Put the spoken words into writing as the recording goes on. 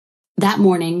That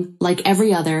morning, like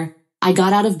every other, I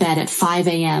got out of bed at 5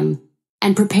 a.m.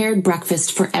 and prepared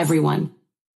breakfast for everyone.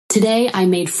 Today I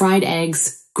made fried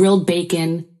eggs, grilled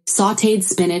bacon, sauteed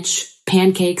spinach,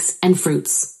 pancakes, and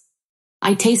fruits.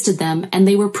 I tasted them and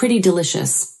they were pretty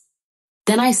delicious.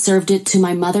 Then I served it to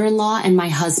my mother-in-law and my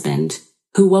husband,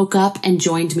 who woke up and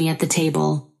joined me at the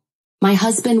table. My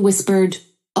husband whispered,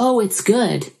 "Oh, it's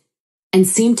good," and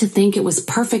seemed to think it was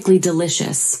perfectly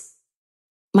delicious.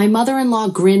 My mother-in-law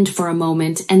grinned for a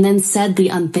moment and then said the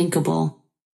unthinkable.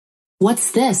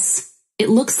 "What's this? It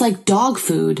looks like dog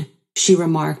food," she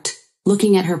remarked,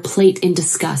 looking at her plate in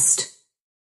disgust.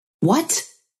 "What?"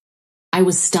 I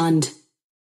was stunned.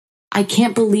 "I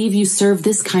can't believe you serve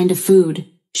this kind of food,"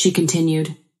 she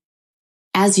continued.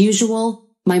 As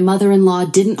usual, my mother-in-law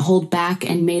didn't hold back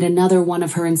and made another one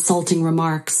of her insulting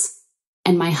remarks,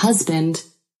 and my husband,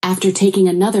 after taking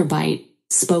another bite,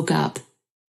 spoke up.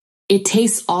 "It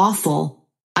tastes awful.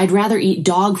 I'd rather eat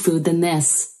dog food than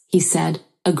this," he said,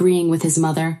 agreeing with his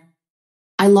mother.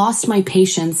 I lost my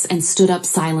patience and stood up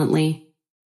silently.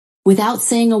 Without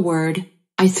saying a word,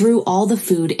 I threw all the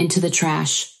food into the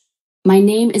trash. My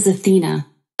name is Athena,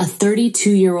 a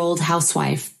 32-year-old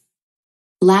housewife.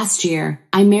 Last year,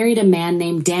 I married a man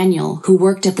named Daniel who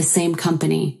worked at the same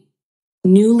company.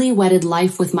 Newly wedded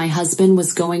life with my husband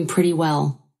was going pretty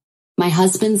well. My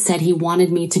husband said he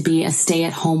wanted me to be a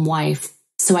stay-at-home wife,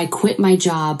 so I quit my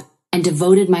job and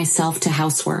devoted myself to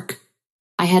housework.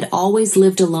 I had always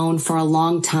lived alone for a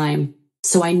long time,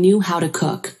 so I knew how to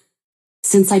cook.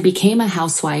 Since I became a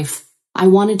housewife, I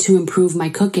wanted to improve my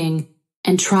cooking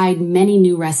and tried many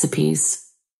new recipes.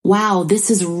 "Wow, this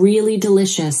is really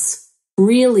delicious.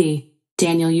 Really,"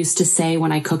 Daniel used to say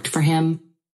when I cooked for him.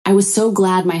 I was so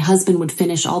glad my husband would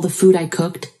finish all the food I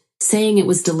cooked, saying it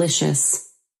was delicious.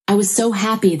 I was so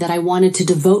happy that I wanted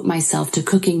to devote myself to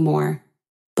cooking more.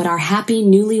 But our happy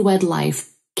newlywed life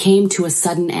came to a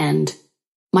sudden end.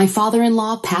 My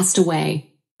father-in-law passed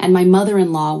away, and my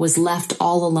mother-in-law was left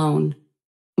all alone.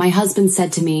 My husband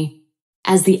said to me,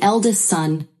 "As the eldest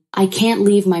son, I can't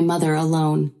leave my mother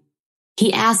alone."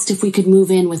 He asked if we could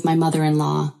move in with my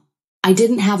mother-in-law. I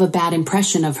didn't have a bad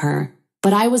impression of her,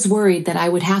 but I was worried that I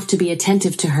would have to be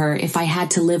attentive to her if I had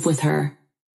to live with her.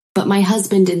 But my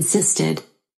husband insisted,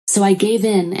 so I gave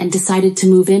in and decided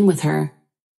to move in with her.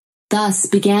 Thus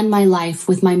began my life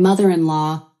with my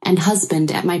mother-in-law and husband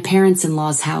at my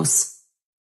parents-in-law's house.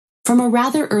 From a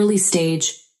rather early stage,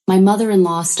 my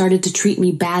mother-in-law started to treat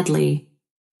me badly.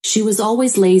 She was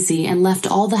always lazy and left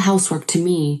all the housework to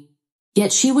me,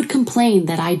 yet she would complain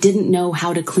that I didn't know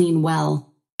how to clean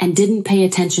well and didn't pay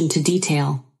attention to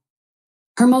detail.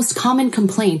 Her most common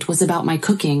complaint was about my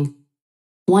cooking.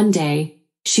 One day,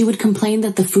 she would complain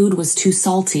that the food was too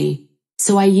salty,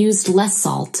 so I used less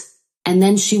salt, and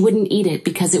then she wouldn't eat it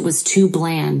because it was too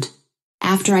bland.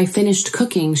 After I finished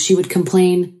cooking, she would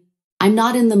complain, "I'm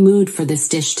not in the mood for this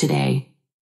dish today."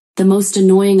 The most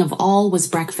annoying of all was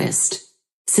breakfast.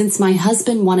 Since my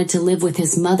husband wanted to live with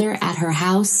his mother at her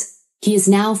house, he is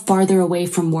now farther away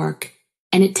from work,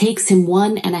 and it takes him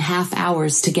 1.5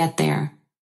 hours to get there.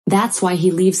 That's why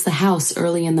he leaves the house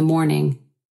early in the morning.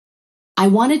 I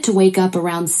wanted to wake up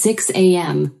around 6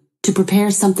 a.m. to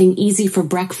prepare something easy for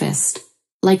breakfast,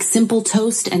 like simple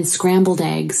toast and scrambled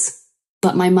eggs.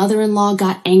 But my mother-in-law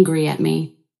got angry at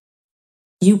me.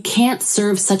 "You can't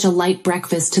serve such a light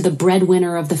breakfast to the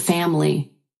breadwinner of the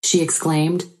family," she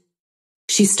exclaimed.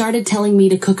 She started telling me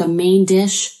to cook a main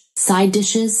dish, side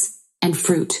dishes, and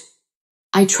fruit.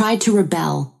 I tried to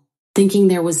rebel, thinking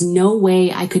there was no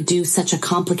way I could do such a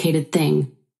complicated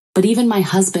thing, but even my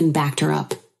husband backed her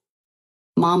up.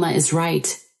 "Mama is right,"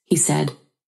 he said.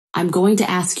 "I'm going to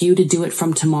ask you to do it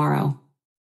from tomorrow."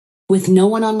 With no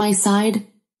one on my side,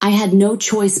 I had no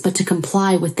choice but to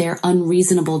comply with their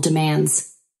unreasonable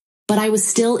demands. But I was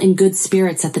still in good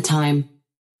spirits at the time.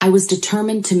 I was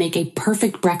determined to make a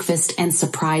perfect breakfast and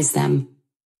surprise them.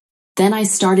 Then I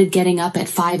started getting up at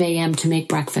 5 a.m. to make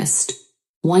breakfast.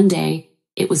 One day,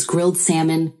 it was grilled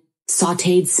salmon,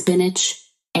 sauteed spinach,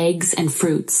 eggs, and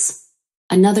fruits.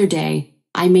 Another day,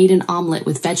 I made an omelet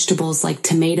with vegetables like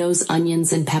tomatoes,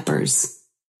 onions, and peppers.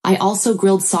 I also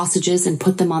grilled sausages and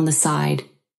put them on the side.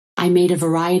 I made a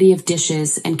variety of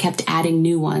dishes and kept adding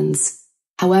new ones.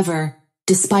 However,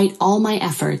 despite all my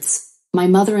efforts, my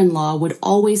mother-in-law would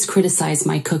always criticize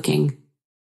my cooking.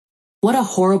 "What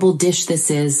a horrible dish this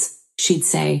is," she'd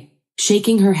say,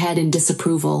 shaking her head in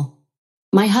disapproval.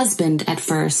 My husband, at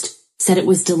first, said it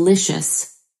was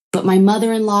delicious, but my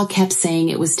mother-in-law kept saying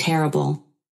it was terrible.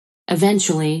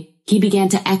 Eventually, he began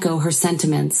to echo her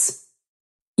sentiments.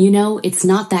 "You know, it's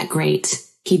not that great,"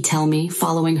 he'd tell me,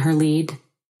 following her lead.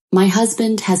 My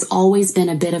husband has always been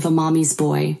a bit of a mommy's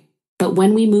boy, but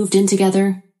when we moved in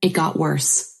together, it got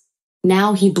worse.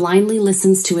 Now he blindly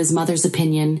listens to his mother's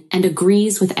opinion and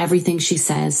agrees with everything she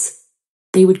says.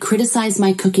 They would criticize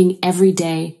my cooking every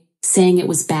day, saying it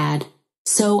was bad.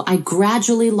 So I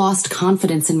gradually lost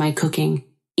confidence in my cooking,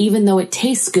 even though it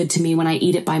tastes good to me when I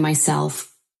eat it by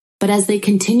myself. But as they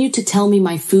continued to tell me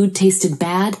my food tasted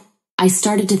bad, I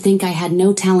started to think I had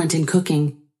no talent in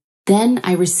cooking. Then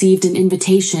I received an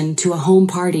invitation to a home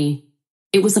party.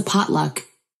 It was a potluck,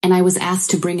 and I was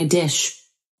asked to bring a dish.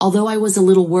 Although I was a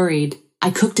little worried, I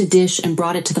cooked a dish and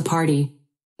brought it to the party.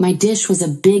 My dish was a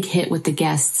big hit with the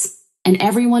guests, and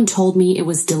everyone told me it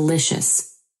was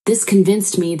delicious. This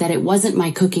convinced me that it wasn't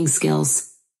my cooking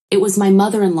skills. It was my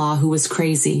mother-in-law who was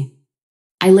crazy.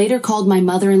 I later called my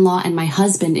mother-in-law and my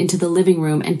husband into the living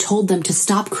room and told them to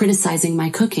stop criticizing my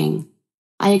cooking.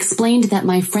 I explained that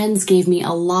my friends gave me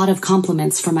a lot of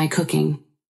compliments for my cooking.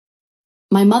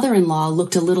 My mother-in-law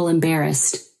looked a little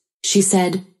embarrassed. She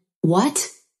said, "What?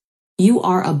 You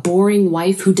are a boring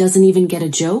wife who doesn't even get a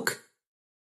joke?"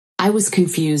 I was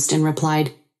confused and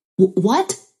replied,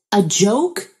 "What? A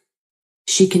joke?"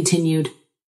 She continued,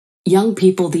 "Young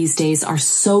people these days are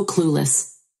so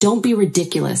clueless. Don't be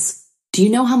ridiculous. Do you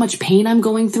know how much pain I'm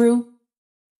going through?"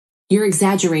 "You're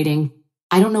exaggerating.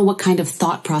 I don't know what kind of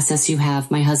thought process you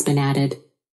have," my husband added.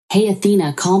 "Hey,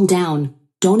 Athena, calm down.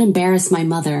 Don't embarrass my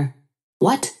mother."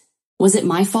 "What? Was it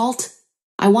my fault?"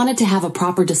 I wanted to have a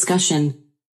proper discussion,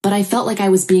 but I felt like I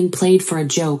was being played for a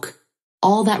joke.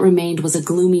 All that remained was a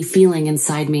gloomy feeling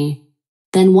inside me.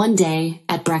 Then one day,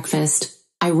 at breakfast,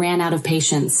 I ran out of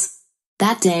patience.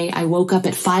 That day, I woke up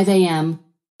at 5 a.m.,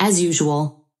 as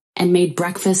usual, and made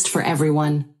breakfast for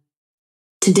everyone.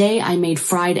 Today I made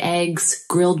fried eggs,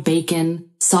 grilled bacon,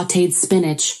 sauteed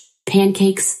spinach,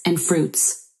 pancakes, and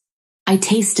fruits. I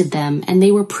tasted them and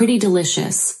they were pretty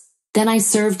delicious. Then I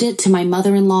served it to my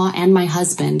mother-in-law and my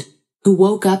husband, who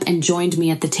woke up and joined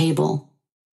me at the table.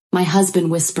 My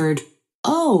husband whispered,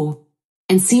 "Oh,"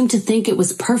 and seemed to think it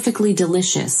was perfectly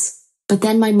delicious. But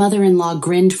then my mother-in-law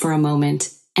grinned for a moment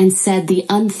and said the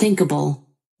unthinkable,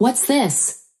 "What's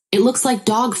this? It looks like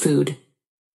dog food."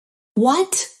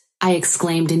 "What?" I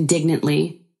exclaimed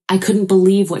indignantly. I couldn't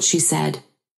believe what she said.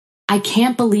 "I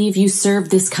can't believe you serve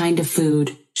this kind of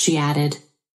food," she added.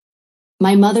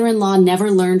 My mother-in-law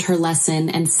never learned her lesson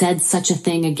and said such a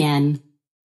thing again.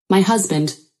 My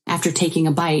husband, after taking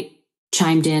a bite,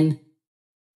 chimed in,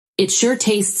 "It sure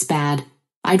tastes bad.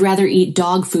 I'd rather eat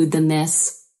dog food than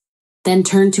this." Then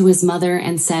turned to his mother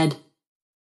and said,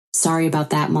 "Sorry about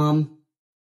that, Mom."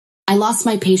 I lost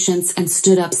my patience and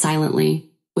stood up silently.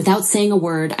 Without saying a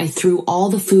word, I threw all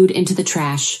the food into the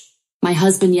trash. My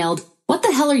husband yelled, "What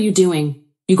the hell are you doing?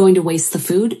 You going to waste the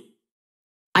food?"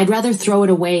 "I'd rather throw it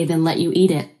away than let you eat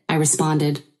it," I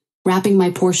responded, wrapping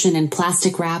my portion in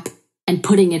plastic wrap and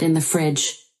putting it in the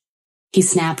fridge. He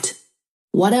snapped,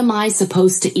 "What am I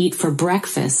supposed to eat for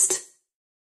breakfast?"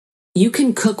 "You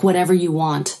can cook whatever you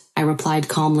want," I replied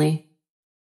calmly.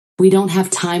 "We don't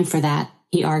have time for that,"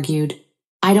 he argued.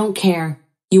 "I don't care.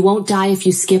 You won't die if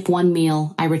you skip one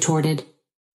meal," I retorted.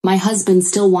 My husband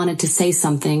still wanted to say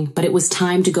something, but it was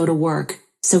time to go to work,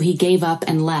 so he gave up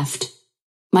and left.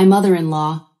 My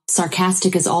mother-in-law,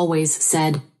 sarcastic as always,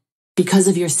 said, "Because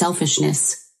of your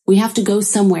selfishness, we have to go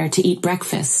somewhere to eat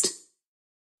breakfast."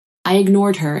 I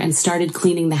ignored her and started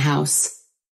cleaning the house.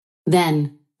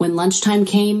 Then, when lunchtime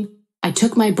came, I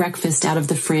took my breakfast out of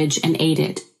the fridge and ate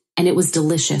it, and it was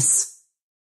delicious.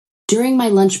 During my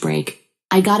lunch break,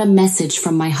 I got a message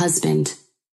from my husband.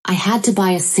 "I had to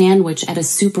buy a sandwich at a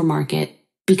supermarket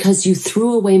because you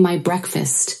threw away my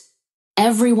breakfast.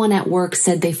 Everyone at work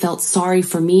said they felt sorry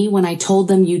for me when I told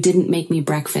them you didn't make me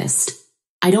breakfast.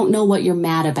 I don't know what you're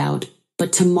mad about,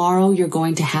 but tomorrow you're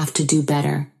going to have to do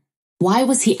better." Why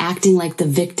was he acting like the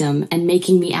victim and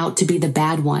making me out to be the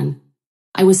bad one?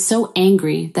 I was so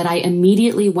angry that I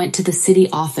immediately went to the city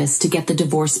office to get the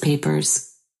divorce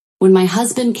papers. When my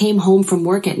husband came home from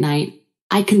work at night,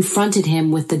 I confronted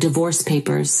him with the divorce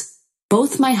papers.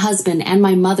 Both my husband and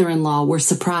my mother-in-law were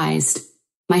surprised.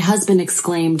 My husband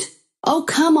exclaimed, "Oh,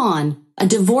 come on, a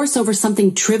divorce over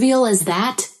something trivial as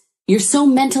that? You're so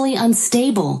mentally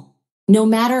unstable. No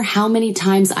matter how many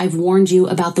times I've warned you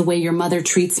about the way your mother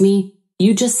treats me,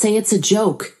 you just say it's a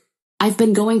joke. I've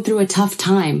been going through a tough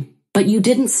time, but you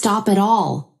didn't stop at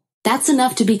all. That's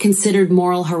enough to be considered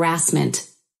moral harassment.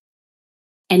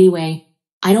 Anyway,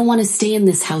 I don't want to stay in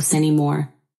this house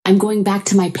anymore. I'm going back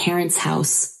to my parents'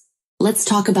 house. Let's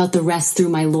talk about the rest through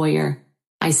my lawyer,"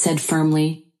 I said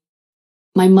firmly.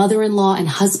 My mother-in-law and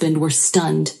husband were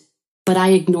stunned, but I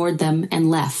ignored them and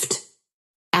left.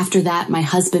 After that, my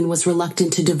husband was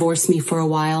reluctant to divorce me for a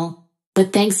while,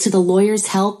 but thanks to the lawyer's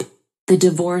help, the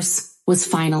divorce was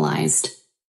finalized.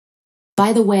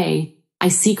 By the way, I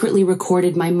secretly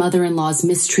recorded my mother-in-law's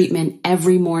mistreatment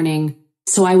every morning,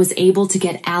 so I was able to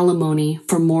get alimony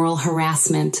for moral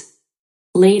harassment.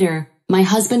 Later, my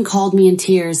husband called me in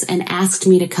tears and asked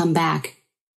me to come back.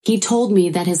 He told me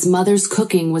that his mother's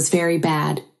cooking was very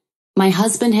bad. My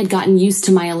husband had gotten used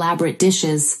to my elaborate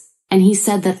dishes, and he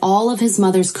said that all of his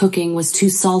mother's cooking was too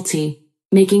salty,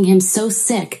 making him so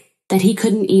sick that he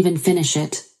couldn't even finish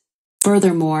it.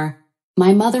 Furthermore,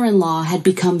 my mother-in-law had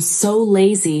become so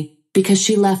lazy because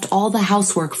she left all the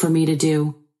housework for me to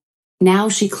do. Now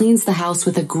she cleans the house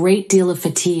with a great deal of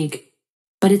fatigue,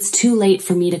 but it's too late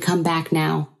for me to come back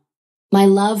now. My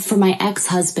love for my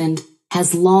ex-husband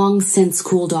has long since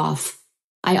cooled off.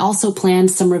 I also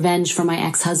planned some revenge for my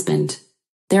ex-husband.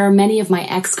 There are many of my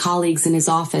ex-colleagues in his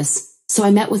office, so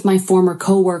I met with my former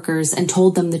co-workers and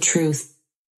told them the truth.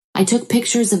 I took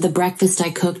pictures of the breakfast I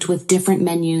cooked with different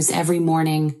menus every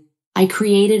morning. I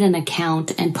created an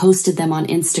account and posted them on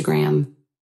Instagram.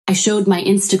 I showed my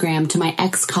Instagram to my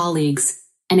ex-colleagues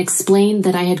and explained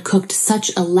that I had cooked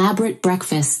such elaborate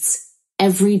breakfasts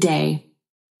every day.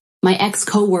 My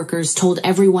ex-coworkers told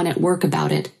everyone at work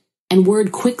about it, and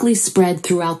word quickly spread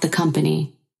throughout the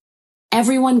company.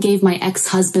 Everyone gave my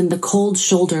ex-husband the cold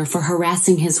shoulder for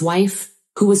harassing his wife,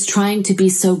 who was trying to be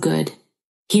so good.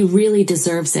 He really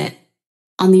deserves it.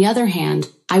 On the other hand,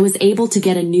 I was able to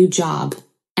get a new job,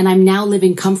 and I'm now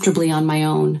living comfortably on my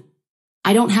own.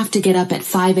 I don't have to get up at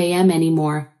 5 a.m.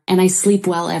 anymore, and I sleep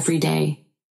well every day.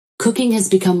 Cooking has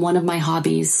become one of my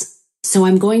hobbies, so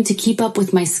I'm going to keep up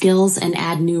with my skills and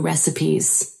add new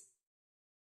recipes.